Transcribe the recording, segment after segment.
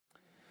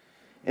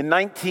In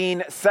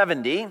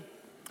 1970,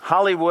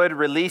 Hollywood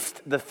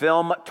released the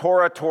film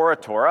Tora, Tora,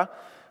 Tora,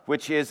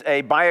 which is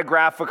a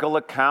biographical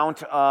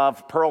account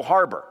of Pearl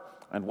Harbor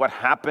and what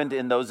happened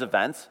in those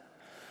events.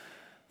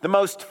 The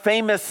most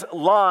famous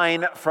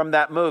line from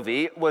that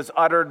movie was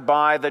uttered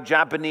by the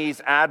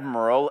Japanese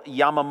Admiral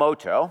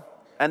Yamamoto,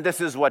 and this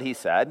is what he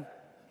said.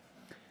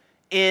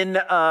 In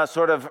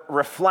sort of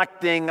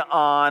reflecting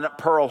on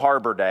Pearl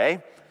Harbor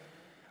Day,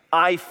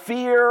 "I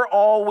fear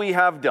all we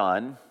have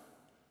done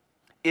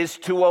is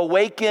to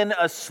awaken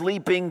a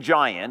sleeping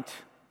giant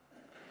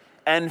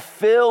and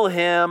fill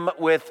him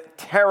with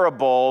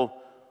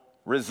terrible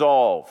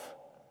resolve."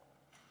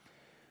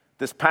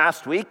 This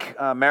past week,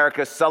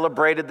 America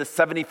celebrated the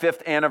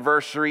 75th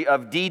anniversary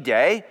of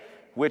D-Day,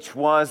 which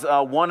was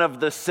one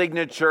of the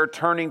signature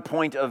turning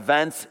point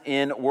events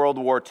in World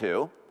War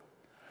II.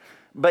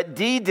 But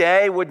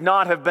D-Day would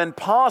not have been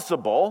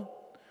possible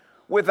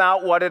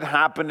without what had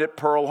happened at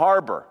Pearl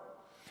Harbor.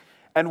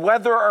 And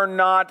whether or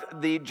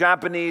not the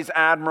Japanese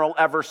admiral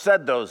ever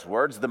said those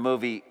words, the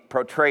movie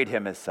portrayed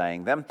him as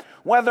saying them,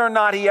 whether or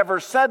not he ever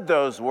said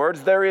those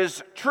words, there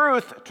is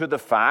truth to the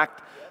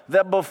fact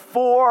that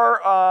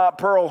before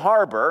Pearl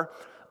Harbor,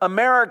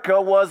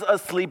 America was a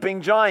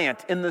sleeping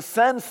giant in the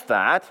sense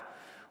that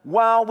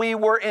while we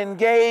were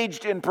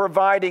engaged in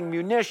providing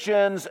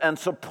munitions and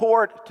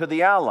support to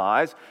the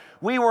Allies,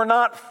 we were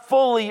not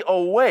fully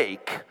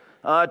awake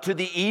to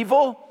the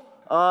evil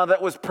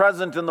that was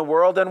present in the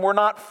world, and we're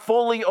not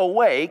fully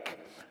awake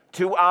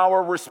to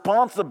our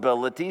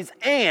responsibilities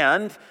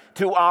and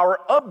to our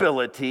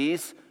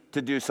abilities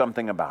to do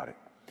something about it.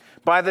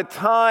 By the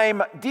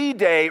time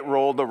D-Day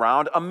rolled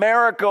around,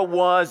 America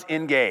was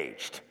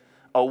engaged,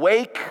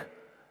 awake,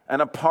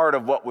 and a part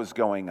of what was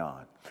going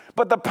on.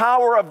 But the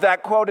power of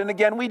that quote, and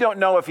again, we don't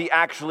know if he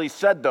actually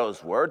said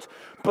those words,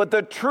 but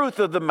the truth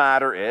of the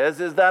matter is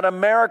that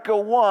America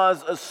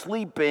was a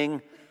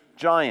sleeping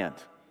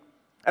giant.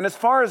 And as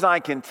far as I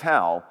can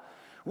tell,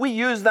 we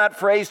use that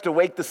phrase to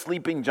wake the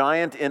sleeping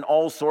giant in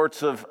all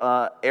sorts of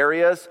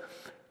areas.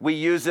 We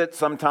use it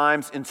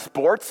sometimes in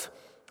sports.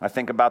 I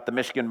think about the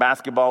Michigan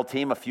basketball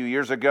team a few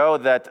years ago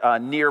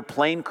that near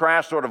plane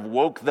crash sort of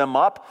woke them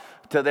up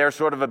to their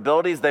sort of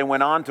abilities. They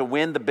went on to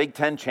win the Big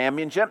Ten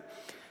championship.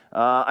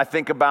 I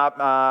think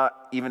about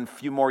even a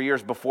few more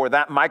years before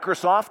that,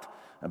 Microsoft,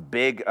 a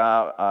big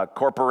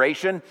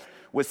corporation,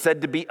 was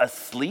said to be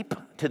asleep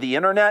to the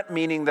internet,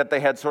 meaning that they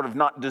had sort of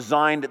not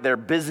designed their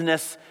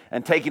business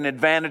and taken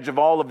advantage of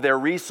all of their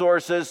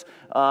resources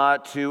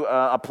to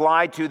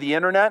apply to the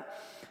internet.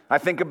 I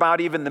think about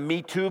even the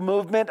Me Too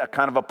movement, a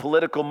kind of a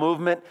political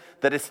movement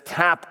that has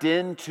tapped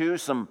into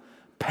some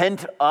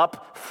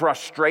pent-up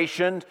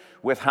frustration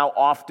with how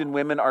often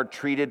women are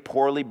treated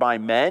poorly by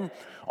men.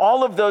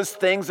 All of those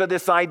things are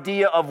this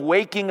idea of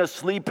waking a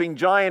sleeping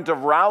giant,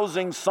 of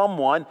rousing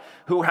someone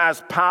who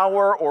has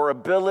power or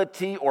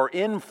ability or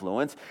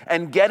influence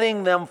and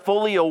getting them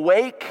fully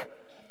awake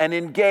and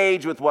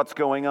engaged with what's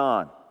going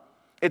on.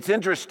 It's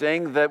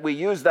interesting that we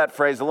use that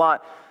phrase a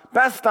lot.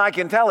 Best I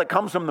can tell, it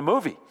comes from the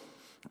movie.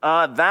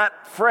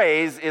 That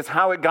phrase is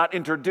how it got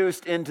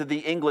introduced into the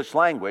English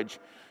language,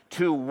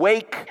 to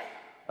wake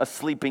a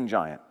sleeping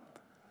giant.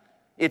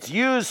 It's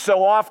used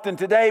so often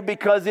today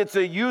because it's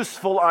a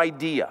useful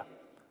idea.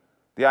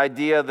 The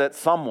idea that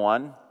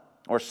someone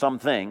or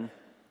something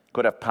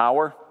could have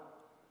power,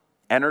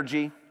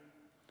 energy,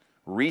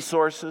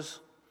 resources,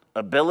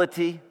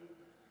 ability,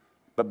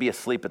 but be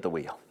asleep at the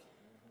wheel.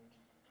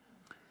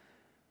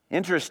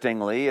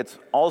 Interestingly, it's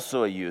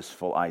also a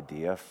useful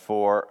idea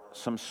for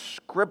some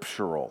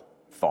scriptural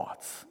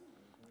thoughts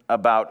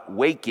about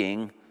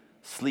waking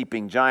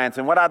sleeping giants.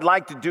 And what I'd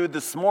like to do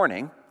this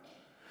morning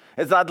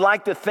is I'd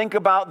like to think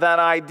about that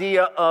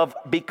idea of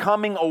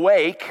becoming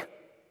awake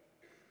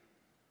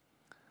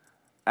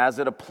as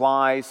it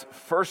applies,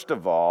 first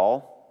of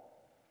all,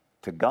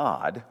 to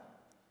God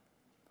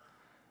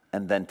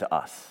and then to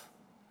us.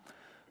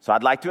 So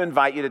I'd like to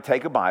invite you to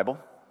take a Bible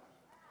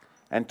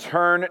and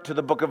turn to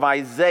the book of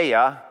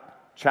Isaiah,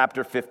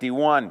 chapter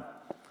 51.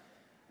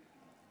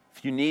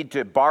 If you need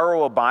to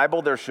borrow a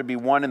Bible, there should be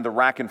one in the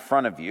rack in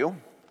front of you.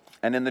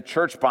 And in the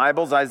church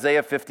Bibles,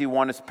 Isaiah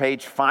 51 is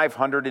page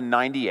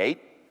 598.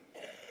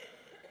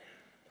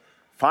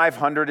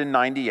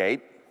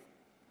 598.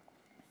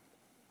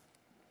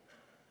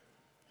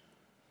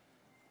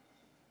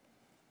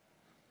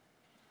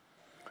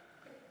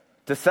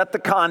 To set the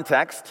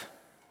context,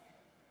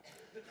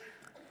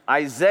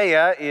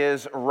 Isaiah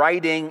is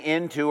writing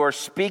into or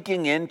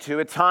speaking into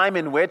a time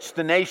in which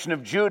the nation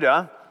of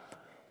Judah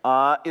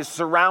is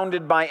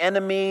surrounded by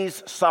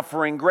enemies,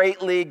 suffering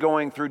greatly,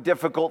 going through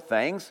difficult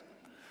things.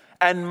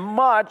 And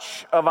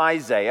much of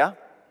Isaiah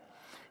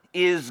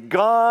is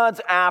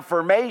God's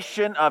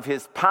affirmation of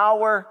his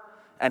power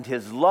and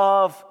his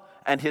love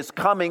and his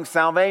coming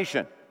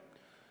salvation.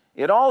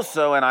 It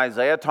also, in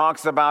Isaiah,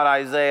 talks about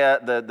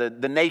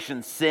the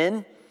nation's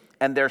sin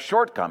and their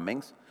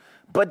shortcomings.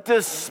 But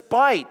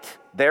despite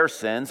their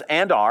sins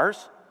and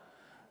ours,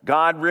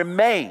 God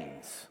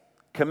remains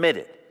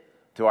committed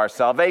to our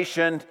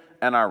salvation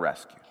and our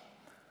rescue.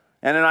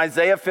 And in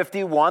Isaiah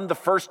 51, the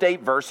first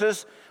 8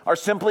 verses are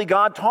simply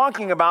God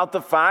talking about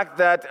the fact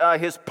that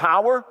his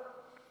power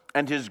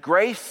and his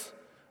grace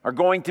are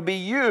going to be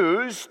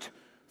used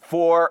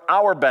for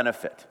our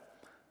benefit.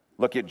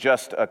 Look at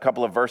just a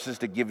couple of verses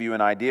to give you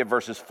an idea,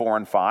 verses 4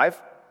 and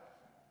 5.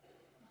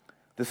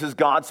 This is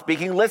God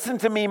speaking. Listen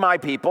to me, my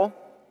people.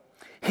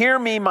 Hear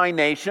me, my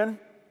nation.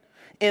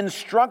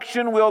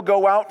 Instruction will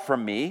go out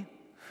from me.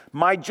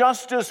 My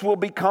justice will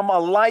become a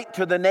light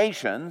to the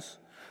nations.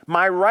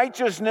 My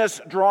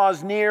righteousness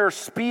draws near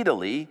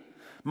speedily.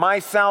 My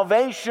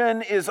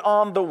salvation is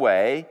on the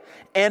way,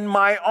 and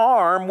my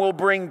arm will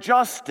bring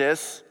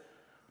justice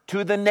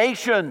to the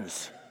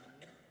nations.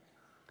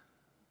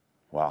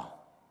 Wow,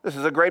 this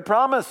is a great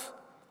promise.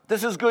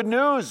 This is good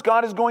news.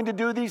 God is going to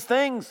do these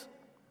things.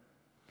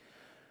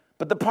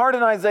 But the part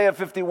in Isaiah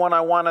 51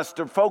 I want us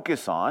to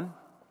focus on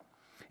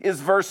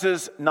is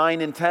verses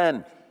 9 and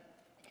 10.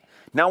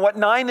 Now, what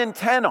 9 and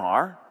 10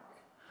 are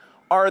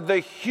the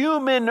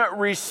human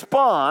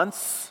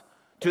response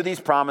to these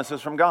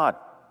promises from God.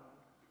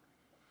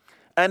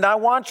 And I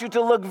want you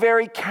to look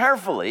very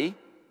carefully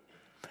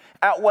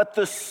at what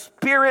the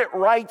Spirit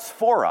writes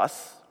for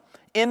us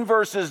in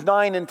verses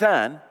 9 and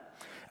 10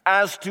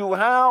 as to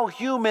how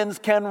humans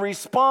can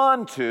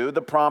respond to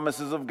the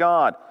promises of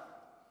God.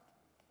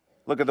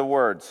 Look at the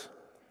words.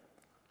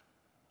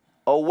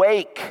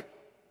 Awake,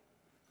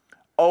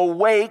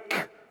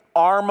 awake,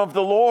 arm of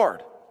the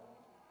Lord.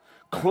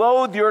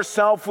 Clothe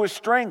yourself with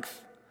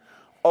strength.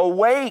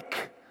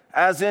 Awake,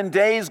 as in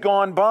days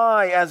gone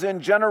by, as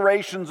in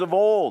generations of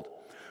old.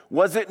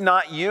 Was it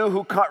not you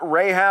who cut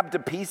Rahab to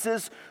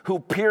pieces, who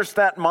pierced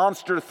that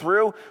monster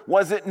through?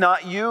 Was it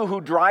not you who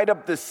dried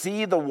up the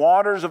sea, the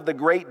waters of the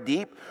great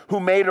deep, who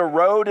made a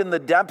road in the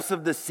depths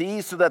of the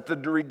sea so that the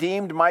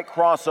redeemed might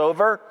cross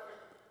over?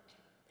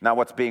 Now,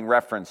 what's being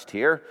referenced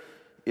here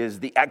is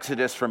the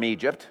Exodus from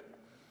Egypt.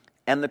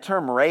 And the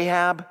term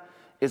Rahab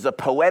is a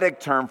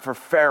poetic term for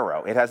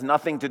Pharaoh. It has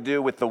nothing to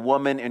do with the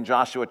woman in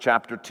Joshua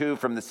chapter 2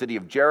 from the city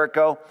of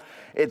Jericho.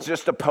 It's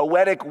just a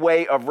poetic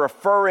way of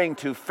referring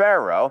to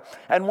Pharaoh.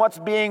 And what's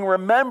being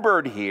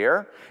remembered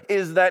here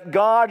is that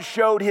God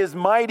showed his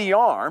mighty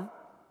arm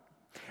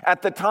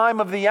at the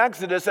time of the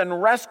Exodus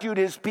and rescued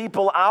his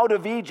people out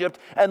of Egypt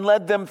and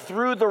led them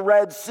through the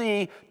Red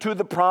Sea to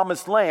the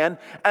Promised Land.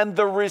 And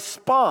the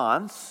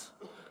response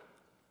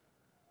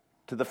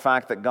to the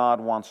fact that God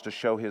wants to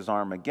show his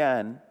arm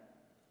again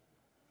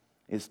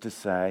is to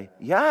say,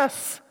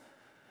 yes,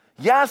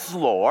 yes,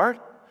 Lord,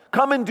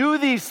 come and do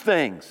these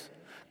things.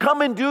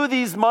 Come and do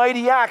these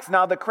mighty acts.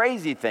 Now, the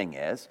crazy thing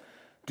is,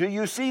 do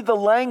you see the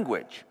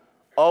language?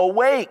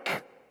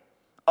 Awake,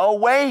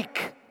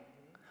 awake,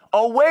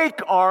 awake,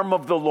 arm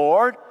of the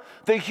Lord.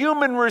 The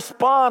human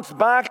response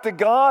back to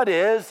God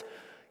is,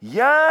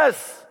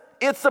 yes,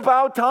 it's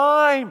about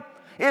time.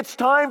 It's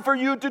time for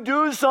you to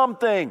do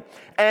something.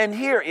 And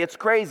here, it's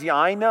crazy.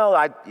 I know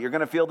you're going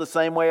to feel the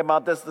same way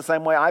about this, the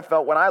same way I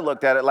felt when I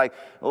looked at it. Like,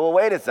 well,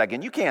 wait a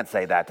second. You can't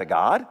say that to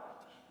God.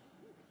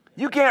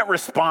 You can't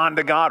respond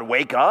to God,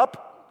 wake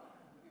up.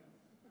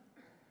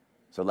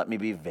 So let me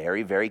be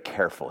very, very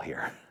careful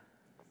here.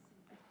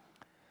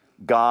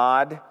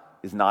 God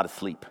is not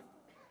asleep.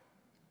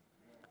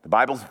 The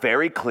Bible's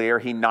very clear.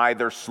 He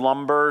neither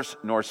slumbers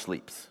nor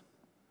sleeps.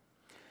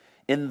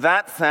 In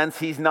that sense,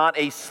 he's not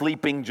a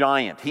sleeping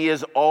giant. He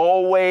is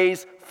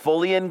always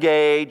fully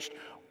engaged,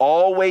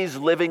 always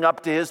living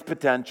up to his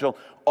potential,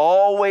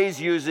 always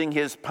using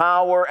his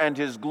power and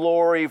his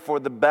glory for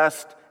the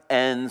best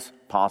ends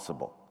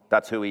possible.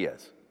 That's who he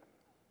is.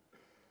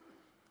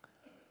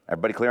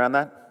 Everybody clear on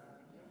that?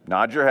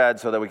 Nod your head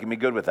so that we can be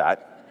good with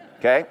that.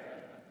 Okay?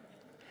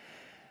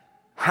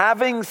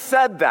 Having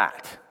said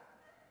that,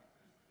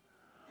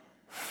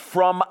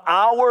 from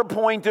our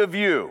point of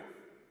view,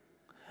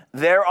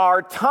 there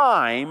are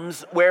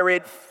times where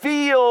it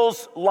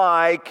feels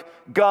like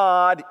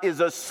God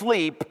is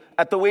asleep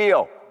at the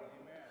wheel.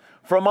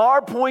 From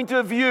our point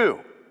of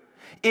view,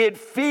 it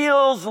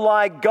feels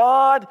like,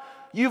 God,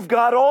 you've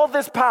got all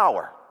this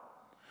power.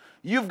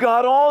 You've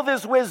got all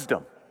this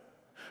wisdom.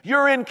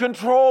 You're in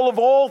control of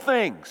all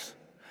things.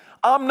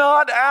 I'm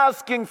not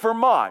asking for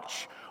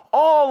much.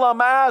 All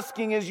I'm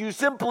asking is you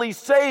simply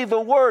say the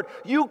word.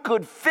 You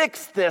could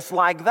fix this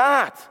like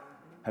that.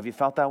 Have you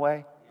felt that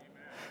way?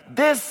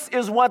 This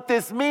is what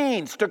this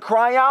means, to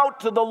cry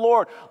out to the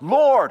Lord.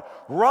 Lord,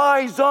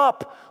 rise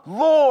up.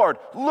 Lord,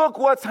 look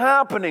what's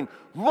happening.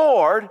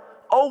 Lord,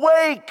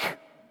 awake.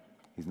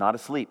 He's not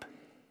asleep.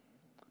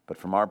 But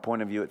from our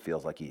point of view, it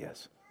feels like he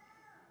is.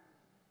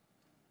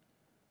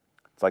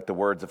 It's like the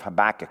words of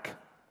Habakkuk.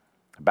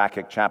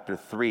 Habakkuk chapter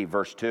 3,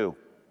 verse 2.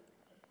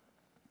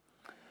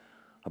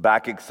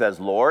 Habakkuk says,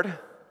 Lord,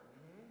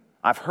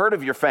 I've heard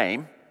of your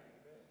fame.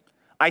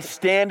 I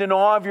stand in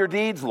awe of your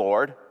deeds,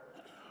 Lord.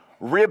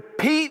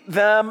 Repeat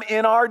them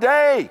in our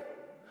day.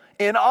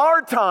 In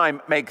our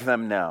time, make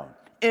them known.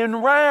 In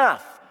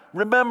wrath,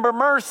 Remember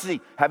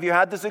mercy. Have you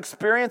had this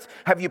experience?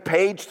 Have you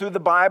paged through the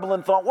Bible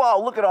and thought, wow,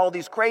 look at all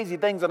these crazy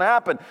things that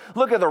happened.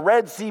 Look at the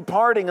Red Sea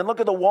parting and look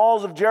at the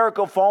walls of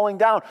Jericho falling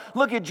down.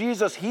 Look at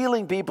Jesus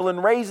healing people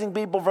and raising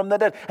people from the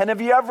dead. And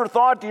have you ever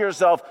thought to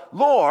yourself,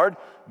 Lord,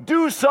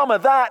 do some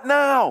of that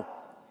now?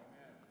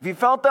 Have you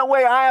felt that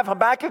way? I have.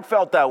 Habakkuk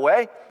felt that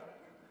way.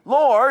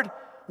 Lord,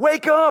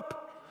 wake up.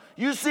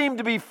 You seem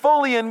to be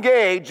fully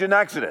engaged in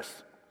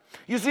Exodus.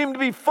 You seem to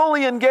be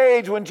fully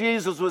engaged when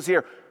Jesus was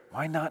here.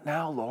 Why not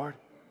now, Lord?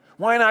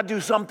 Why not do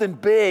something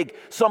big,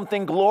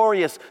 something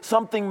glorious,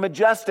 something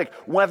majestic,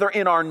 whether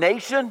in our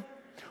nation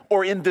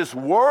or in this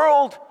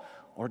world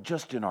or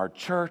just in our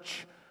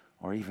church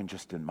or even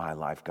just in my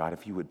life, God,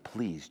 if you would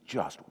please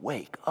just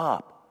wake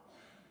up.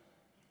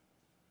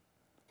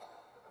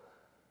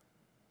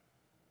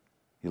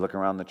 You look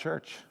around the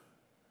church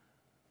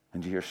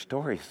and you hear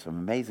stories of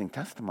amazing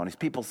testimonies.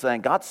 People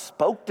saying, God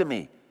spoke to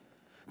me.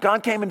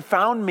 God came and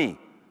found me.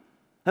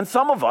 And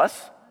some of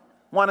us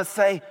want to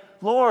say,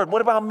 Lord,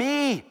 what about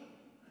me?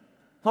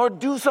 Lord,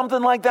 do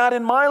something like that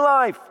in my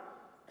life.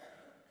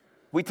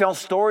 We tell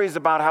stories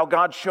about how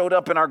God showed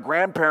up in our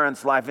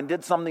grandparents' life and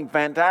did something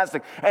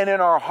fantastic. And in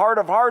our heart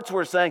of hearts,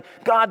 we're saying,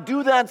 God,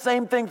 do that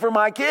same thing for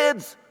my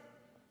kids.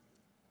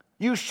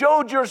 You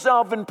showed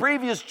yourself in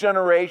previous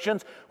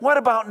generations. What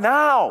about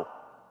now?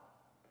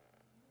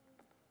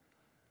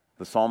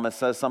 The psalmist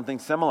says something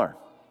similar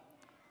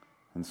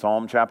in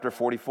Psalm chapter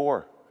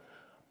 44.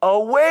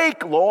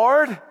 Awake,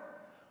 Lord.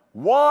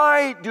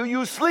 Why do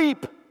you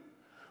sleep?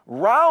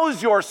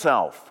 Rouse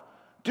yourself.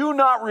 Do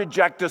not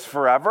reject us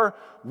forever.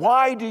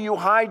 Why do you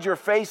hide your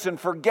face and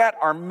forget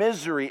our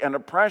misery and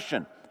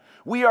oppression?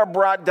 We are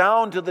brought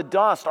down to the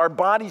dust. Our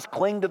bodies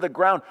cling to the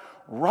ground.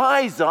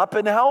 Rise up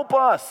and help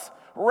us.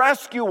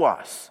 Rescue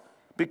us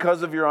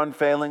because of your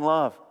unfailing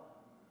love.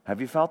 Have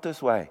you felt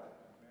this way?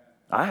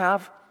 I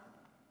have.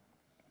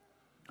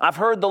 I've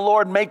heard the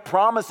Lord make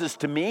promises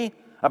to me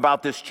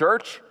about this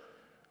church,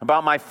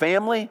 about my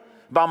family,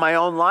 about my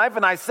own life,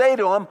 and I say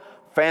to him,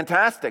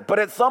 fantastic. But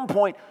at some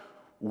point,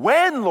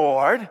 when,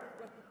 Lord?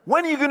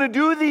 When are you going to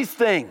do these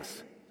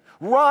things?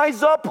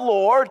 Rise up,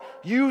 Lord.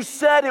 You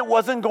said it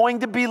wasn't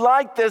going to be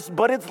like this,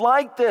 but it's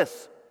like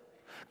this.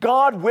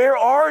 God, where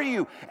are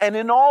you? And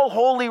in all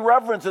holy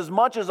reverence, as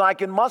much as I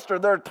can muster,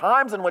 there are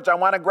times in which I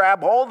want to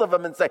grab hold of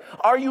him and say,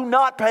 are you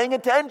not paying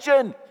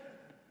attention?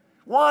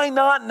 Why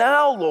not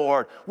now,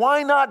 Lord?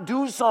 Why not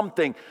do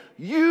something?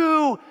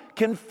 You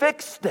can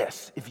fix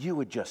this if you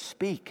would just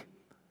speak,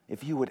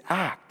 if you would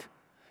act,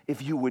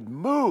 if you would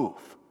move.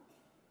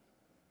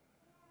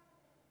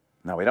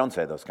 Now, we don't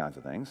say those kinds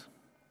of things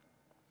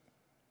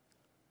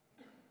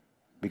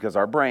because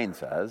our brain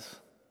says,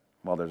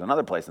 well, there's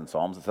another place in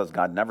Psalms that says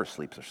God never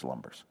sleeps or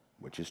slumbers,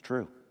 which is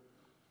true.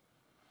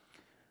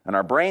 And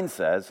our brain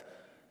says,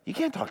 you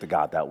can't talk to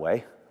God that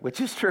way, which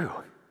is true.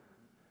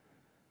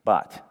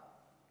 But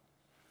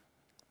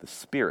the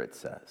Spirit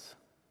says,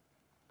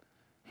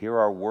 here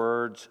are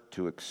words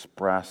to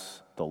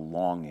express the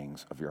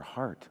longings of your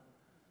heart.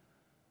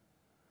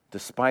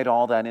 Despite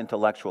all that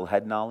intellectual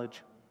head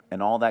knowledge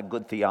and all that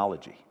good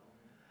theology,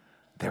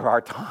 there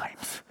are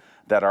times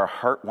that our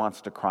heart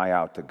wants to cry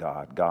out to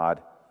God,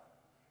 God,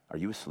 are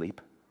you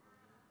asleep?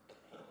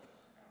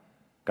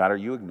 God, are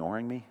you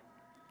ignoring me?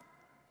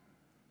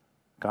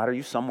 God, are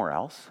you somewhere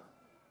else?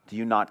 Do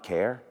you not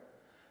care?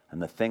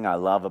 And the thing I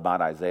love about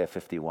Isaiah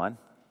 51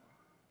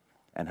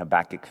 and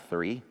Habakkuk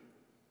 3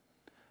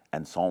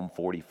 and Psalm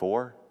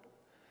 44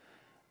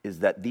 is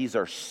that these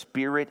are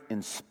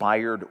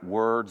Spirit-inspired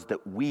words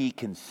that we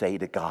can say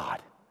to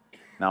God.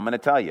 Now, I'm going to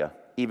tell you,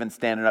 even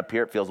standing up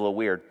here, it feels a little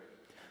weird.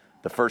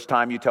 The first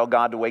time you tell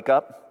God to wake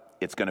up,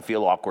 it's going to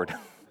feel awkward.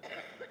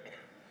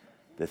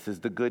 This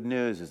is the good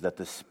news, is that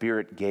the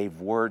Spirit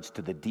gave words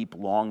to the deep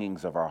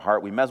longings of our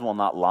heart. We may as well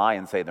not lie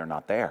and say they're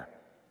not there.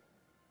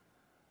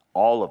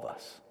 All of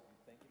us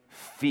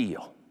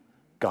feel,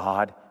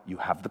 God, you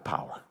have the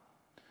power.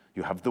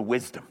 You have the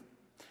wisdom.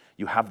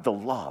 You have the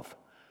love.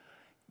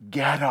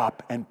 Get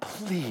up and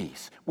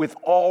please, with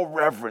all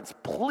reverence,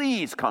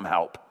 please come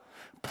help.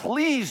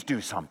 Please do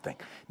something.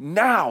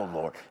 Now,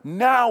 Lord,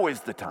 now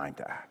is the time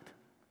to act.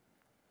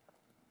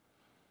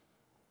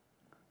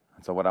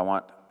 And so what I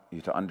want you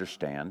to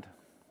understand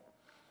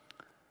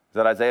is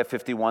that Isaiah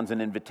 51 is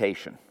an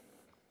invitation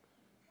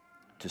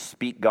to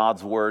speak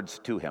God's words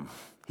to him.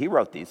 He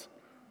wrote these.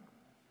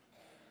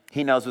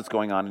 He knows what's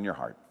going on in your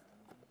heart.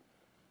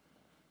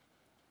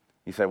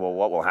 You say, well,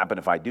 what will happen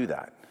if I do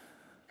that?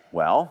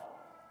 Well,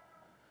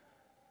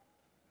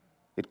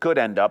 it could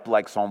end up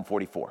like Psalm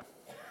 44.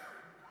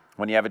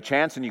 When you have a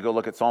chance and you go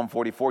look at Psalm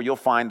 44, you'll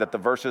find that the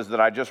verses that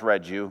I just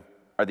read you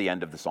are the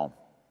end of the psalm.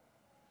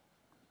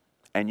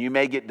 And you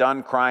may get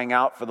done crying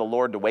out for the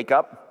Lord to wake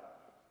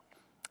up,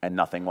 and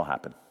nothing will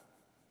happen.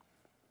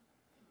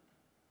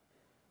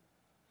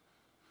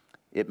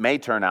 It may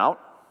turn out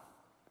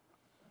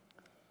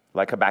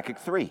like Habakkuk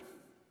 3,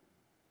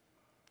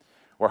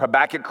 where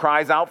Habakkuk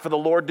cries out for the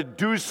Lord to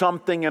do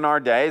something in our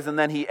days, and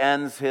then he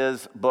ends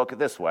his book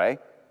this way.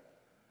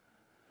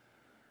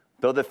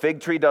 Though the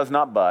fig tree does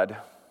not bud,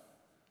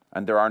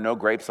 and there are no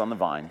grapes on the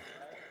vine,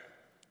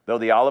 though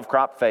the olive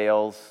crop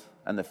fails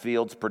and the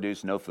fields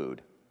produce no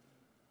food,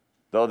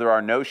 though there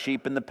are no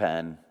sheep in the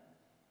pen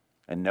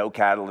and no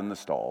cattle in the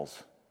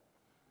stalls,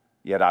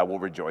 yet I will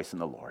rejoice in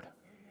the Lord.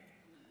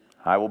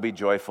 I will be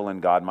joyful in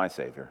God my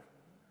Savior.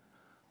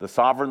 The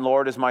sovereign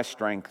Lord is my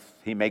strength.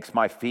 He makes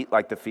my feet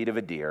like the feet of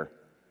a deer.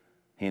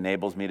 He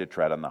enables me to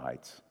tread on the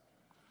heights.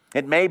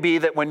 It may be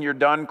that when you're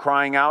done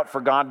crying out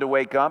for God to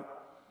wake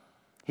up,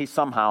 He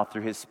somehow,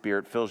 through His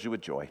Spirit, fills you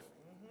with joy.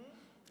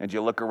 And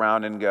you look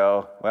around and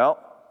go, well,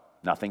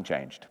 nothing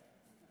changed.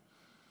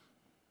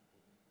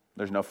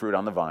 There's no fruit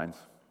on the vines.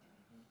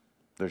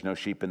 There's no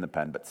sheep in the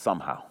pen, but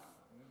somehow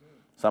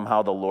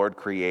the Lord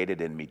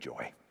created in me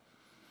joy.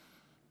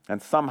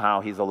 And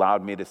somehow He's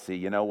allowed me to see,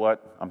 you know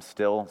what? I'm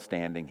still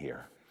standing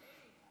here.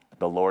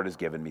 The Lord has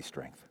given me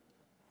strength.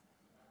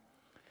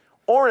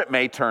 Or it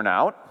may turn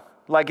out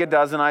like it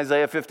does in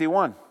Isaiah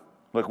 51.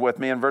 Look with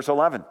me in verse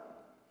 11.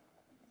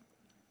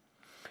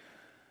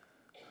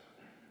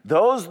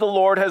 Those the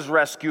Lord has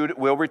rescued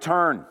will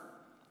return.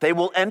 They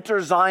will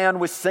enter Zion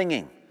with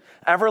singing.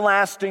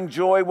 Everlasting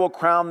joy will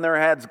crown their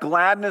heads.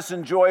 Gladness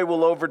and joy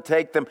will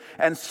overtake them,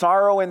 and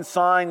sorrow and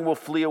sighing will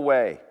flee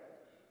away.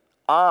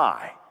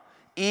 I,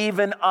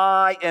 even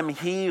I, am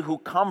He who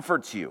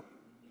comforts you.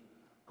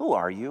 Who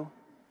are you,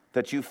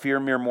 that you fear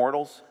mere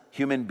mortals,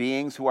 human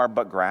beings who are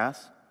but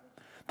grass?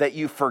 That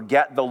you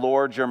forget the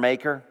Lord your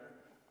Maker,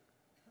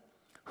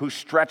 who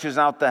stretches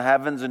out the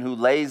heavens and who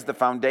lays the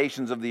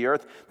foundations of the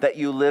earth, that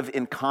you live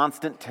in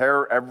constant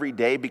terror every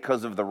day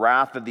because of the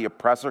wrath of the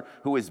oppressor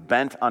who is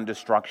bent on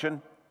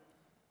destruction?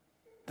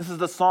 This is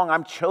the song,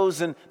 I'm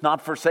chosen, not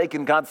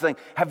forsaken. God's saying,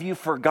 have you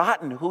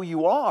forgotten who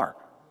you are?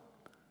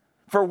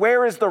 For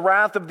where is the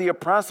wrath of the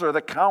oppressor?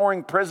 The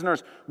cowering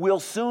prisoners will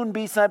soon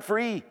be set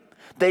free.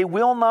 They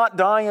will not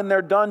die in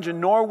their dungeon,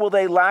 nor will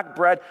they lack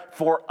bread,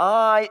 for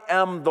I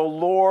am the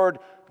Lord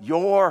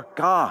your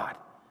God.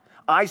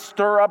 I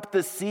stir up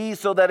the sea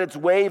so that its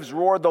waves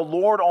roar. The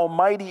Lord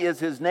Almighty is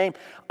His name.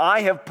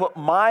 I have put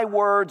my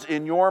words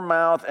in your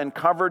mouth and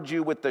covered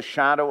you with the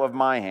shadow of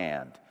my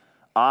hand.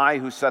 I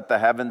who set the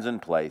heavens in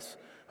place,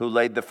 who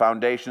laid the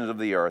foundations of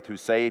the earth, who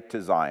say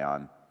to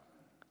Zion,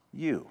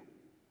 you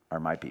are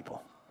my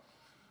people.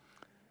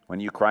 When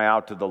you cry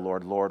out to the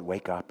Lord, Lord,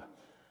 wake up.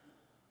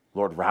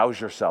 Lord, rouse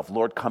yourself.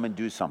 Lord, come and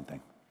do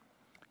something.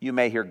 You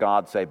may hear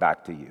God say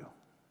back to you,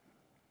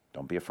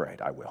 don't be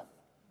afraid, I will.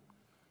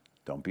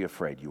 Don't be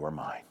afraid, you are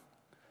mine.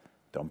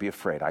 Don't be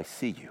afraid, I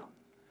see you.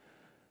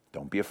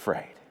 Don't be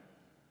afraid,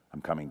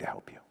 I'm coming to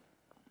help you.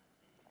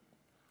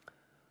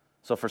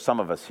 So for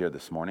some of us here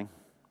this morning,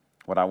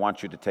 what I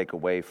want you to take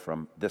away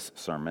from this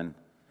sermon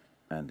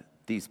and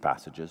these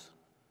passages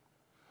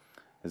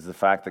is the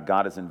fact that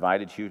God has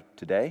invited you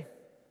today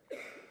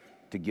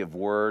to give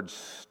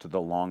words to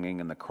the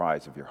longing and the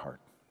cries of your heart.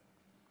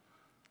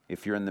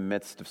 If you're in the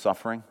midst of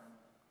suffering,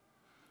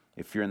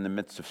 if you're in the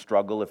midst of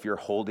struggle, if you're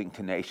holding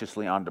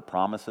tenaciously onto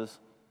promises,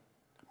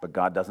 but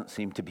God doesn't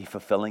seem to be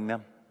fulfilling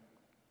them,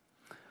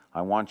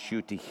 I want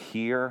you to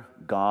hear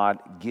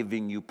God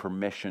giving you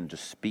permission to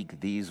speak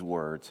these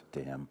words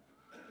to Him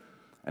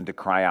and to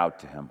cry out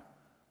to Him,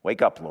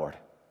 wake up, Lord.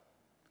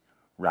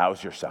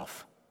 Rouse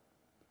yourself.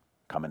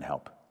 Come and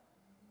help.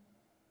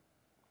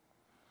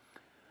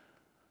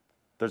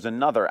 There's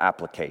another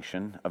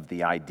application of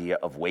the idea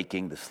of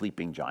waking the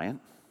sleeping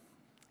giant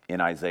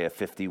in Isaiah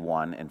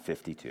 51 and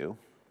 52.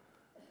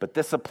 But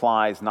this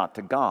applies not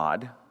to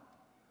God,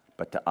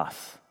 but to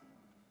us.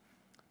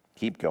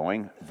 Keep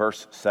going,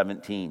 verse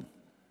 17.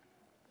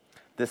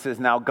 This is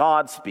now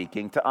God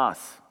speaking to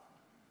us.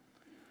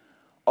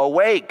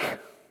 Awake,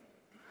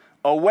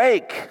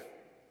 awake,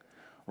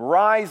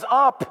 rise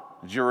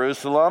up,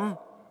 Jerusalem.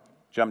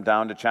 Jump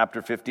down to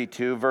chapter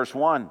 52, verse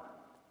 1.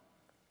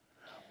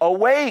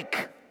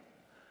 Awake,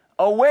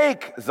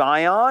 awake,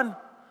 Zion,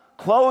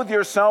 clothe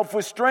yourself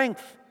with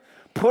strength.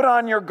 Put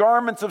on your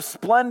garments of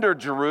splendor,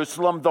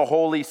 Jerusalem, the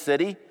holy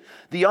city.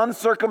 The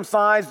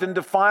uncircumcised and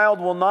defiled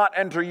will not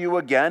enter you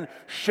again.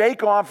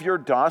 Shake off your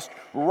dust.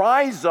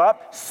 Rise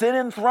up, sit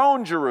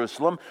enthroned,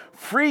 Jerusalem.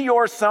 Free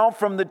yourself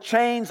from the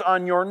chains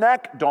on your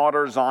neck,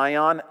 daughter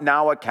Zion,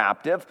 now a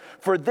captive.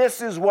 For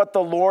this is what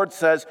the Lord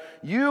says,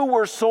 you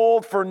were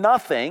sold for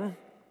nothing,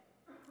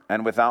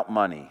 and without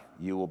money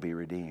you will be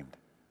redeemed.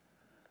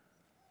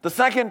 The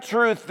second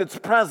truth that's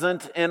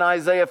present in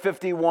Isaiah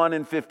 51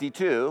 and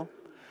 52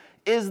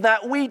 is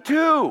that we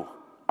too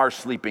are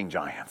sleeping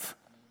giants.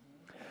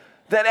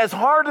 That as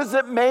hard as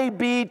it may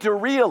be to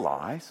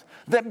realize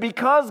that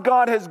because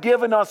God has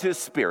given us His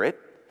Spirit,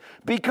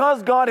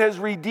 because God has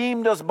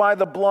redeemed us by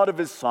the blood of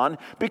His Son,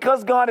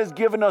 because God has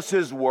given us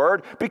His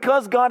Word,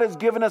 because God has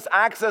given us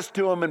access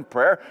to Him in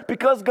prayer,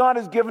 because God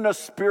has given us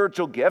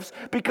spiritual gifts,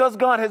 because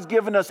God has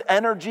given us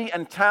energy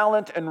and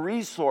talent and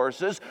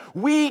resources,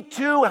 we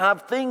too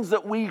have things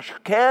that we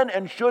can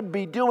and should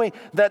be doing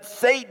that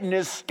Satan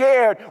is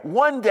scared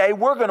one day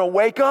we're going to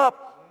wake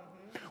up.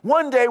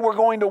 One day we're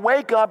going to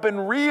wake up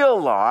and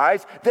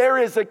realize there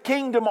is a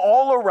kingdom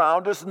all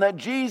around us and that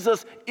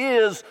Jesus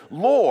is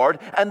Lord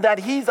and that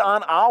He's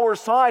on our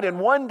side. And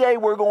one day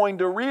we're going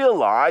to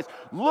realize,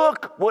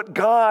 look what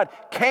God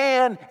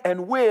can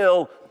and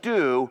will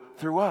do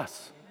through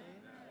us.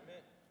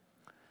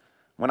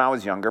 When I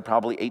was younger,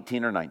 probably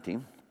 18 or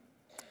 19,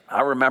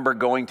 I remember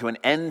going to an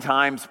end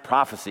times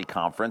prophecy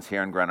conference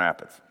here in Grand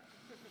Rapids.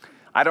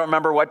 I don't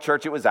remember what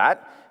church it was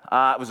at.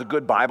 It was a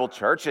good Bible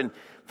church. And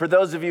for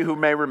those of you who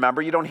may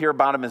remember, you don't hear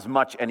about them as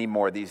much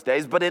anymore these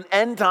days, but an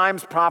end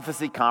times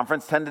prophecy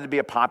conference tended to be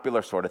a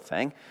popular sort of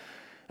thing.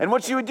 And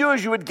what you would do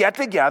is you would get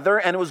together,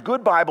 and it was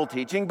good Bible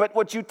teaching, but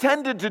what you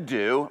tended to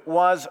do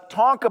was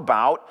talk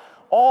about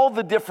all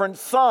the different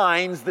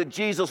signs that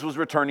Jesus was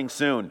returning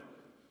soon.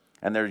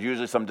 And there's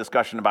usually some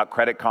discussion about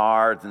credit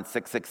cards and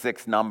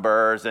 666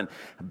 numbers and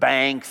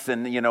banks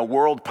and,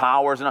 world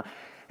powers.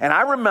 And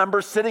I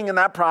remember sitting in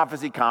that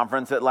prophecy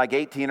conference at like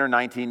 18 or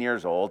 19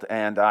 years old,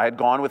 and I had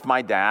gone with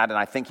my dad, and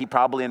I think he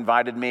probably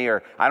invited me,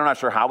 or I'm not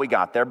sure how we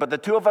got there, but the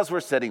two of us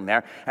were sitting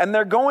there, and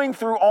they're going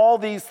through all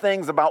these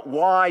things about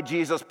why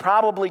Jesus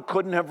probably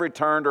couldn't have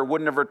returned or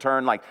wouldn't have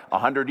returned like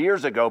 100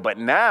 years ago, but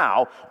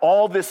now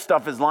all this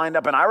stuff is lined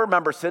up, and I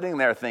remember sitting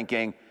there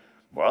thinking,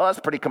 well, that's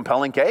a pretty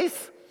compelling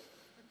case.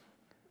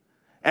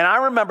 And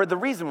I remember the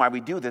reason why we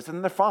do this,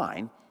 and they're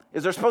fine,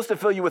 is they're supposed to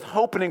fill you with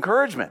hope and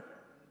encouragement.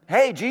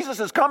 Hey, Jesus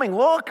is coming,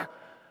 look.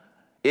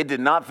 It did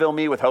not fill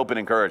me with hope and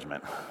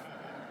encouragement.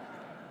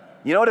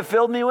 You know what it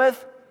filled me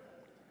with?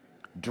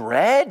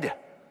 Dread.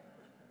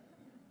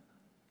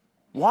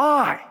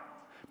 Why?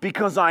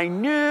 Because I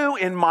knew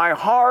in my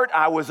heart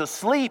I was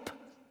asleep.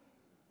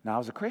 Now I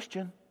was a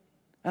Christian.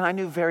 And I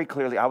knew very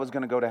clearly I was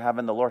going to go to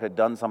heaven. The Lord had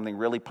done something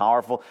really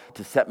powerful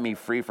to set me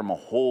free from a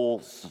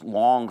whole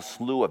long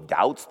slew of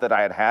doubts that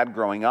I had had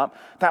growing up.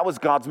 That was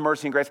God's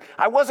mercy and grace.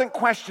 I wasn't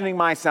questioning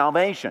my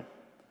salvation.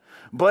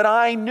 But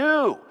I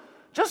knew,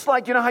 just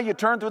like, how you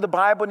turn through the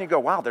Bible and you go,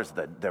 wow, there's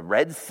the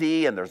Red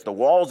Sea and there's the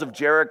walls of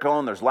Jericho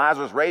and there's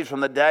Lazarus raised from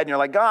the dead. And you're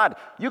like, God,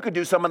 you could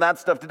do some of that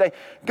stuff today.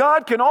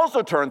 God can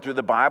also turn through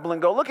the Bible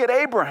and go, look at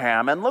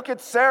Abraham and look at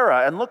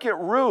Sarah and look at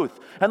Ruth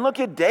and look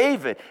at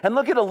David and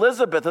look at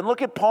Elizabeth and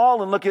look at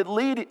Paul and look at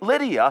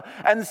Lydia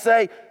and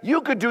say,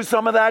 you could do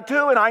some of that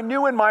too. And I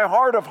knew in my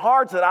heart of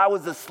hearts that I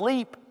was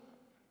asleep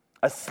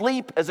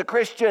as a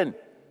Christian.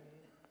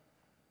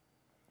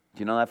 Do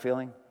you know that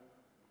feeling?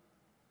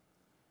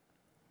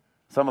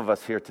 Some of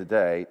us here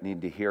today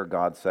need to hear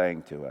God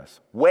saying to us,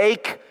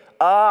 wake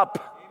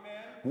up.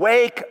 Amen.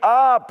 Wake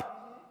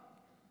up.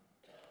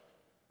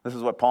 This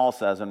is what Paul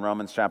says in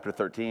Romans chapter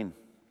 13.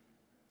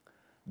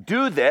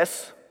 Do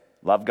this,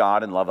 love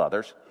God and love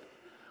others,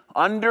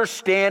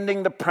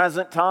 understanding the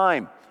present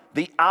time.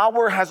 The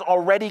hour has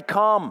already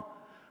come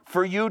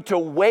for you to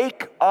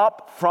wake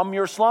up from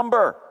your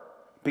slumber,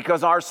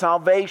 because our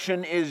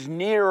salvation is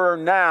nearer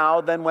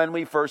now than when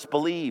we first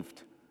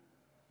believed.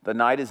 The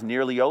night is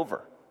nearly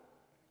over.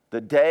 The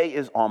day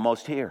is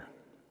almost here.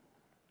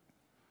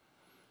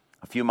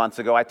 A few months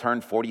ago, I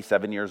turned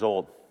 47 years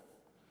old.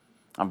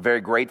 I'm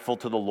very grateful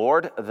to the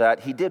Lord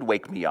that He did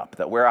wake me up,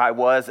 that where I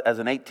was as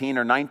an 18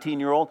 or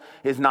 19-year-old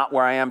is not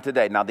where I am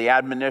today. Now, the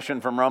admonition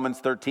from Romans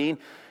 13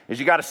 is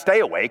you got to stay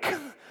awake.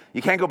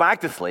 You can't go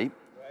back to sleep.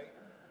 Right.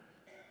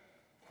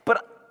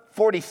 But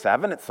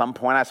 47, at some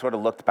point, I sort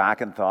of looked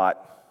back and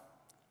thought,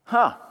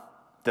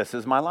 this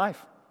is my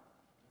life.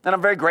 And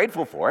I'm very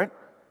grateful for it.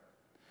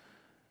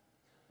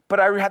 But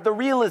I had the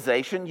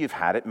realization, you've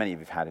had it, many of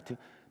you have had it too,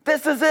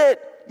 this is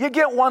it. You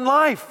get one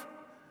life.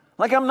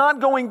 Like, I'm not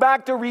going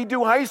back to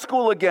redo high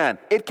school again.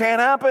 It can't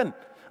happen.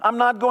 I'm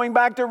not going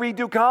back to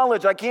redo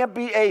college. I can't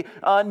be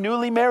a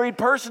newly married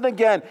person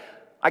again.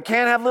 I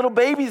can't have little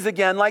babies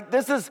again. Like,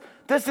 this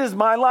is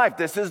my life.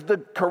 This is the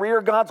career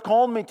God's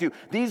called me to.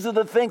 These are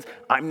the things.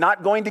 I'm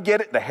not going to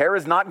get it. The hair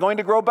is not going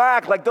to grow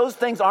back. Like, those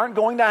things aren't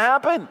going to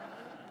happen.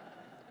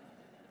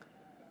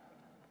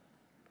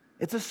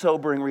 It's a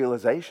sobering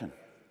realization.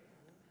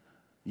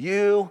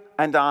 You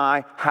and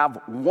I have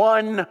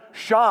one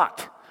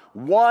shot,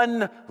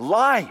 one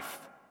life.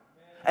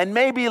 And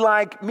maybe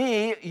like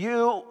me,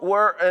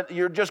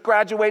 you're just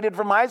graduated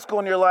from high school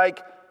and you're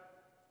like,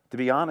 to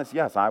be honest,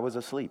 yes, I was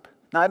asleep.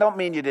 Now, I don't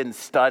mean you didn't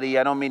study.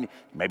 I don't mean,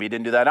 maybe you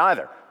didn't do that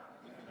either.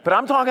 But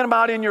I'm talking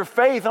about in your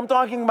faith. I'm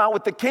talking about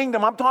with the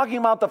kingdom. I'm talking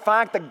about the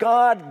fact that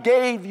God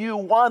gave you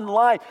one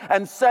life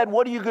and said,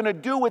 what are you going to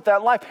do with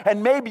that life?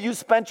 And maybe you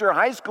spent your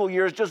high school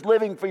years just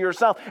living for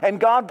yourself. And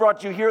God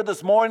brought you here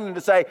this morning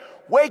to say,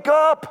 wake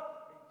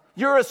up.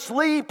 You're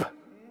asleep.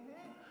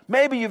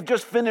 Maybe you've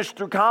just finished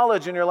through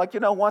college and you're like,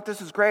 you know what?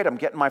 This is great. I'm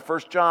getting my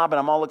first job and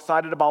I'm all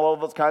excited about all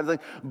those kinds of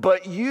things.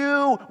 But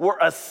you were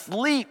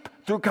asleep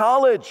through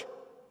college.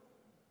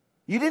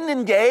 You didn't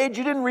engage.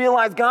 You didn't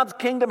realize God's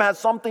kingdom has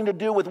something to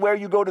do with where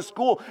you go to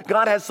school.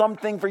 God has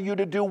something for you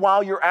to do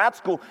while you're at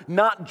school,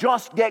 not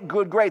just get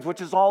good grades,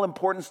 which is all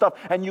important stuff,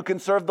 and you can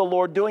serve the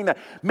Lord doing that.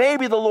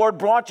 Maybe the Lord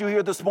brought you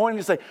here this morning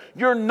to say,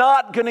 you're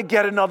not going to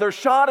get another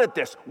shot at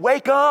this.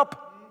 Wake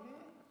up.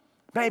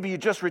 Maybe you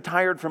just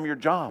retired from your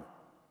job.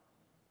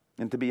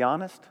 And to be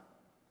honest,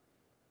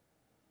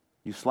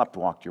 You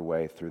sleptwalked your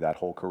way through that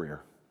whole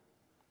career.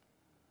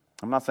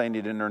 I'm not saying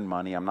you didn't earn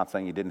money. I'm not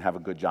saying you didn't have a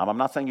good job. I'm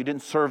not saying you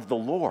didn't serve the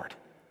Lord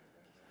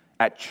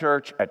at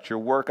church, at your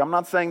work. I'm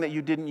not saying that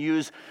you didn't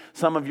use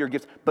some of your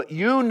gifts, but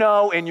you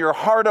know in your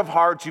heart of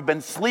hearts you've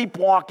been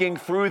sleepwalking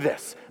through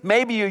this.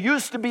 Maybe you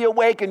used to be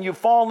awake and you've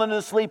fallen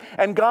asleep,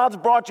 and God's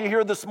brought you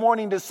here this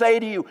morning to say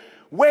to you,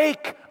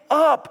 wake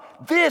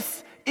up.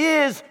 This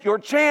is your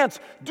chance.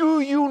 Do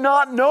you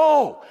not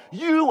know?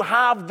 You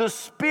have the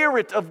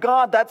Spirit of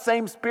God, that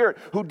same Spirit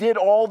who did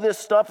all this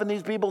stuff in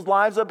these people's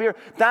lives up here.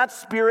 That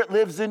Spirit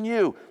lives in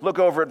you. Look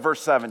over at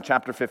verse 7,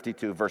 chapter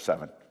 52, verse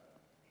 7.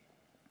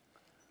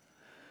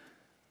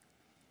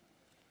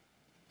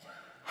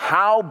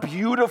 How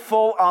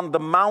beautiful on the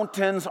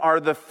mountains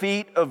are the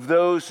feet of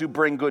those who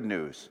bring good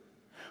news,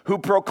 who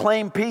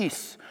proclaim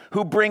peace,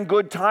 who bring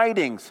good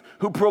tidings,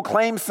 who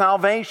proclaim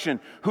salvation,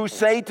 who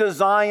say to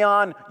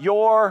Zion,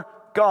 your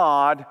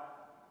God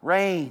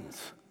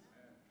reigns.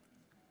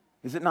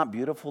 Is it not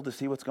beautiful to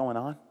see what's going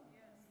on?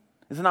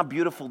 Is it not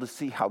beautiful to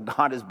see how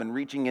God has been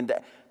reaching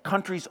into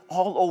countries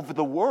all over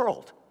the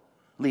world,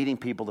 leading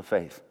people to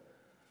faith?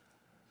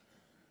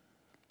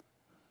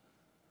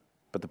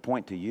 But the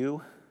point to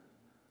you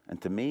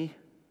and to me,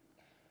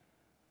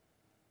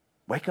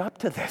 wake up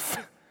to this.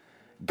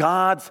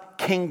 God's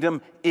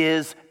kingdom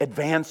is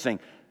advancing.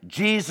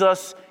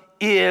 Jesus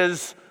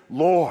is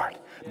Lord.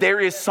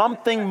 There is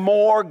something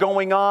more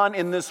going on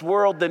in this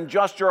world than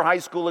just your high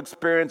school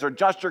experience or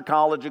just your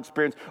college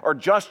experience or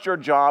just your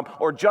job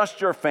or just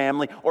your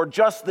family or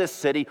just this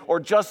city or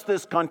just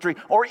this country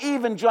or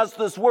even just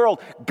this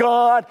world.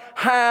 God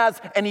has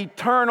an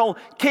eternal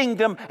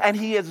kingdom, and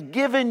He has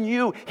given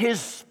you His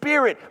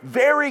Spirit,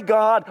 very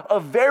God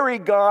of very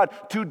God,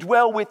 to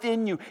dwell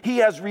within you. He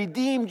has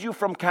redeemed you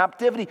from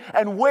captivity,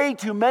 and way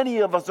too many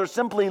of us are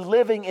simply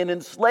living in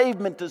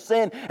enslavement to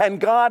sin, and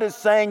God is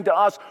saying to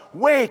us,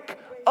 wake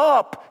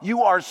up.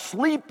 You are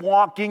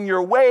sleepwalking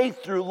your way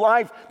through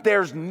life.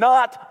 There's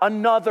not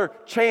another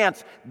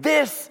chance.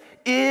 This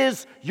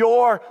is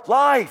your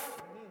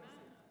life.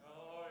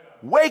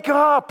 Wake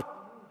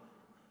up.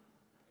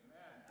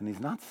 And He's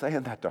not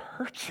saying that to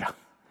hurt you.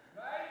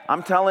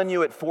 I'm telling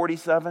you, at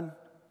 47,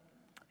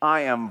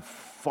 I am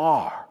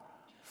far,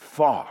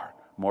 far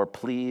more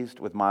pleased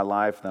with my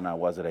life than I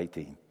was at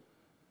 18.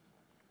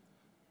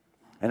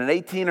 And at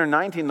 18 or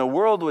 19, the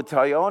world would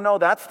tell you, oh no,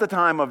 that's the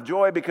time of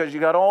joy because you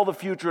got all the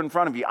future in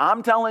front of you.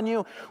 I'm telling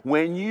you,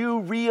 when you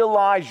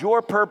realize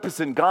your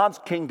purpose in God's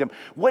kingdom,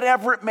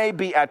 whatever it may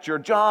be, at your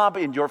job,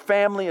 in your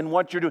family, and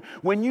what you're doing,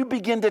 when you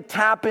begin to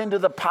tap into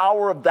the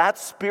power of that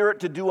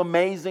Spirit to do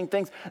amazing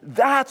things,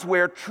 that's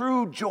where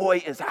true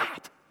joy is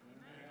at.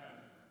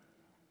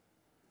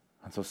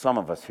 And so some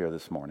of us here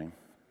this morning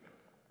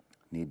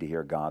need to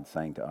hear God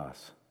saying to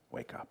us,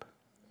 wake up.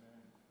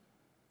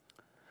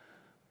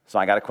 So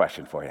I got a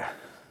question for you.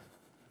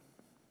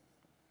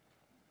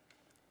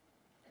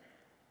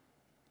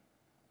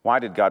 Why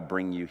did God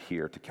bring you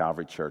here to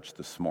Calvary Church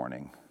this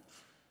morning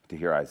to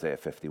hear Isaiah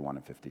 51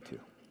 and 52?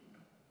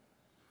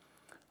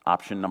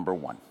 Option number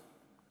one.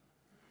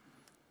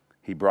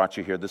 He brought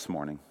you here this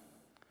morning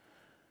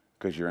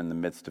because you're in the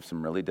midst of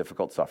some really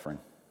difficult suffering.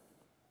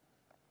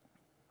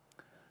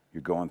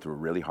 You're going through a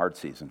really hard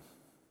season.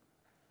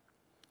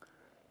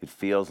 It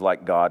feels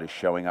like God is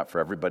showing up for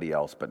everybody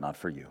else, but not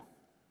for you.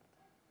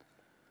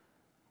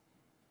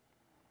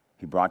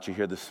 He brought you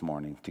here this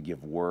morning to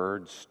give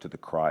words to the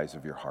cries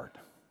of your heart.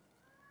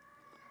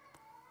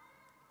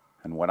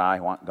 And what I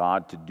want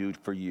God to do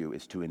for you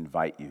is to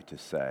invite you to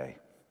say,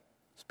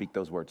 speak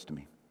those words to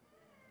me.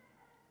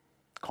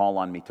 Call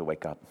on me to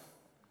wake up.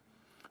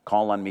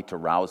 Call on me to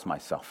rouse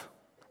myself.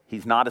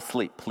 He's not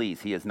asleep,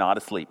 please. He is not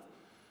asleep.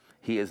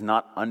 He is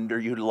not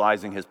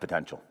underutilizing his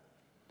potential.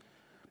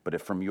 But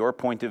if from your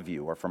point of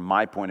view or from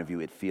my point of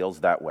view it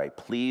feels that way,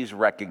 please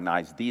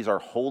recognize these are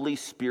Holy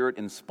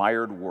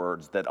Spirit-inspired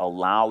words that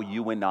allow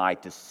you and I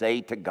to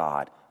say to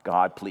God,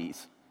 God,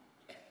 please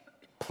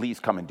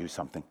come and do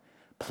something.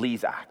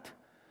 Please act.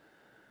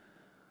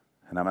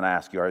 And I'm going to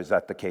ask you, is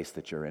that the case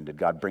that you're in? Did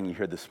God bring you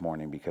here this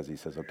morning because He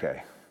says,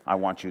 okay, I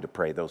want you to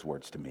pray those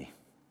words to me?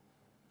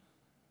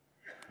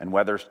 And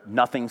whether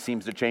nothing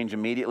seems to change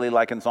immediately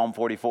like in Psalm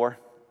 44,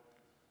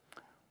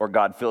 or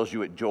God fills you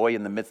with joy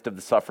in the midst of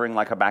the suffering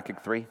like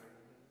Habakkuk 3,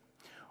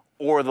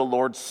 or the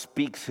Lord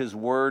speaks His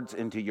words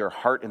into your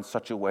heart in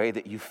such a way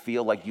that you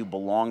feel like you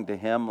belong to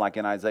Him like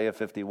in Isaiah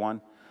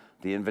 51,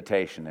 the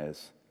invitation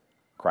is,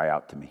 cry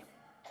out to me.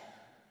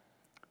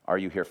 Are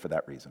you here for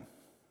that reason?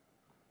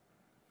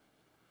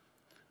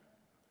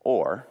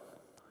 Or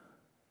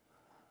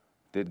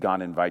did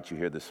God invite you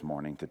here this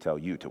morning to tell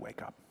you to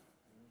wake up?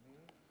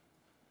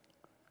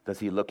 Does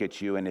He look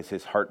at you and is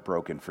His heart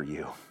broken for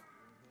you?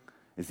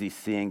 Is He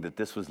seeing that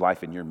this was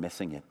life and you're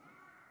missing it?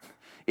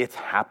 It's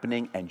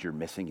happening and you're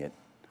missing it.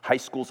 High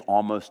school's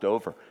almost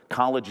over.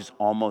 College is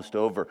almost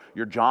over.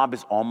 Your job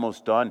is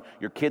almost done.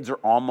 Your kids are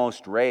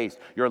almost raised.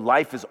 Your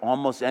life is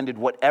almost ended.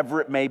 Whatever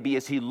it may be,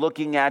 is He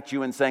looking at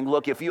you and saying,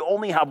 look, if you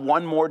only have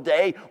one more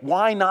day,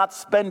 why not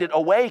spend it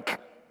awake?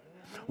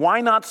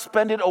 Why not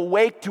spend it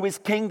awake to his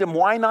kingdom?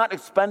 Why not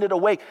spend it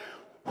awake?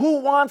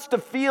 Who wants to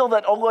feel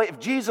that, oh, if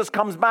Jesus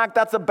comes back,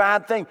 that's a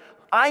bad thing?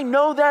 I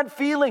know that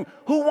feeling.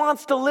 Who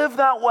wants to live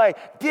that way?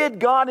 Did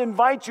God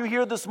invite you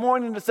here this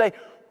morning to say,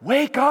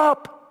 wake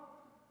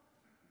up?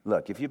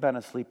 Look, if you've been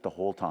asleep the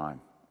whole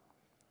time,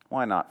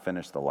 why not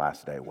finish the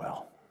last day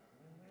well?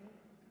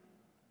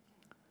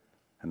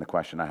 And the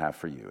question I have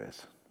for you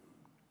is,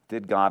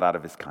 did God, out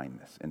of his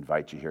kindness,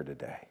 invite you here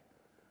today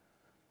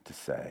to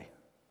say,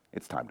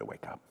 it's time to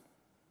wake up?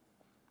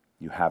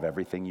 You have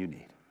everything you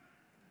need.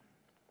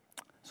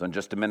 So in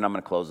just a minute, I'm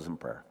going to close this in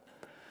prayer.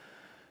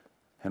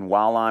 And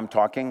while I'm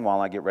talking,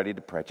 while I get ready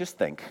to pray, just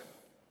think,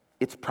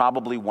 it's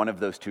probably one of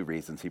those two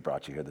reasons he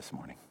brought you here this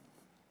morning.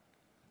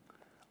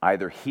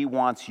 Either he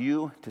wants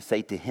you to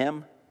say to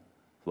him,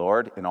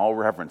 Lord, in all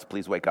reverence,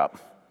 please wake up.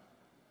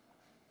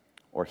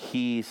 Or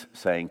he's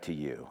saying to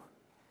you,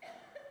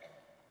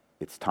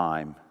 it's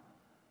time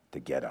to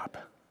get up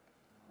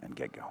and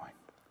get going.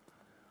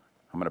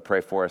 I'm going to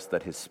pray for us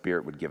that his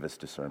Spirit would give us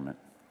discernment.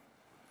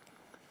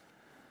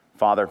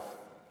 Father,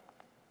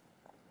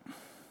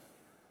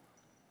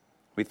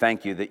 we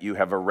thank you that you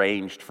have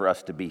arranged for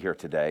us to be here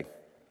today.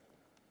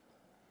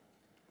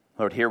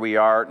 Lord, here we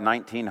are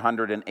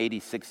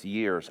 1986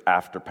 years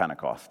after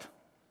Pentecost.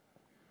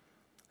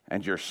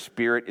 And your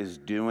Spirit is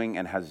doing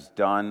and has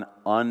done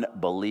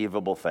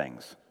unbelievable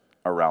things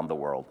around the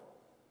world.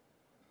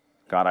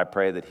 God, I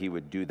pray that he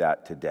would do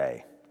that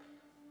today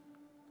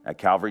at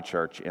Calvary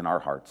Church in our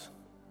hearts.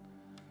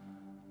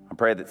 I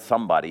pray that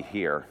somebody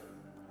here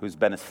who's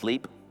been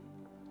asleep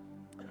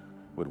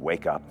would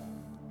wake up.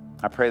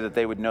 I pray that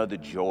they would know the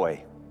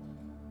joy,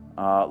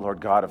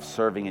 Lord God, of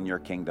serving in your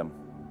kingdom.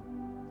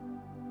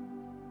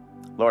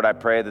 Lord, I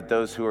pray that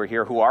those who are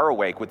here who are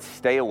awake would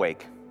stay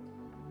awake.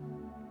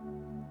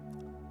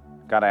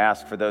 God, I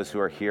ask for those who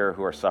are here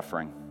who are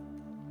suffering,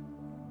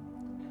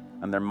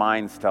 and their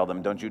minds tell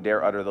them, don't you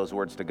dare utter those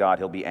words to God,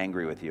 he'll be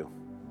angry with you.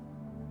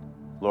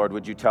 Lord,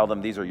 would you tell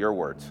them these are your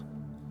words,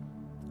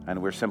 and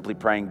we're simply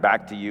praying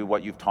back to you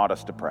what you've taught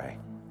us to pray.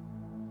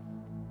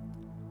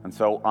 And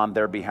so on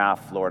their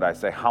behalf, Lord, I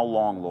say, how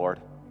long,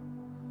 Lord?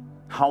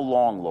 How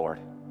long, Lord?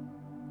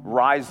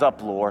 Rise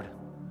up, Lord.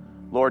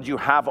 Lord, you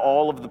have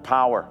all of the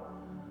power.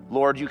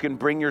 Lord, you can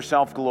bring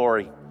yourself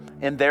glory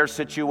in their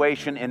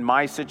situation, in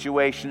my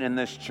situation, in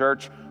this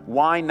church.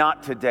 Why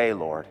not today,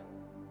 Lord?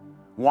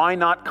 Why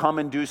not come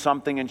and do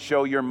something and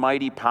show your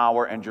mighty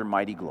power and your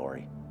mighty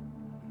glory?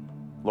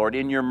 Lord,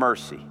 in your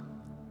mercy,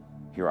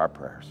 hear our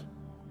prayers.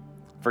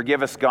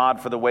 Forgive us,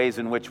 God, for the ways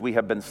in which we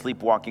have been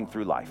sleepwalking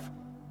through life.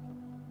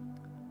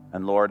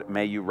 And Lord,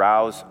 may you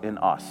rouse in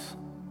us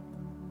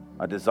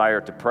a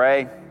desire to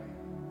pray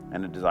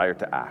and a desire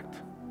to act.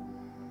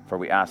 For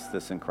we ask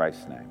this in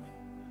Christ's name.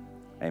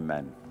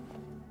 Amen.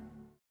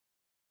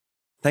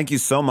 Thank you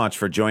so much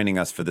for joining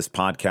us for this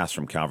podcast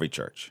from Calvary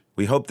Church.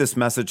 We hope this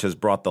message has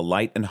brought the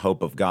light and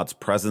hope of God's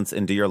presence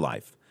into your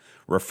life,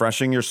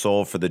 refreshing your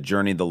soul for the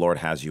journey the Lord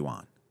has you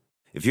on.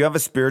 If you have a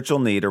spiritual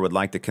need or would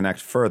like to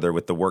connect further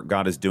with the work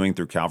God is doing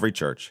through Calvary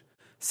Church,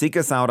 seek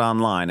us out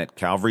online at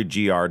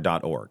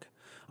calvarygr.org.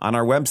 On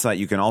our website,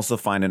 you can also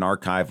find an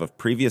archive of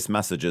previous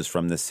messages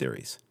from this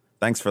series.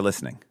 Thanks for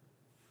listening.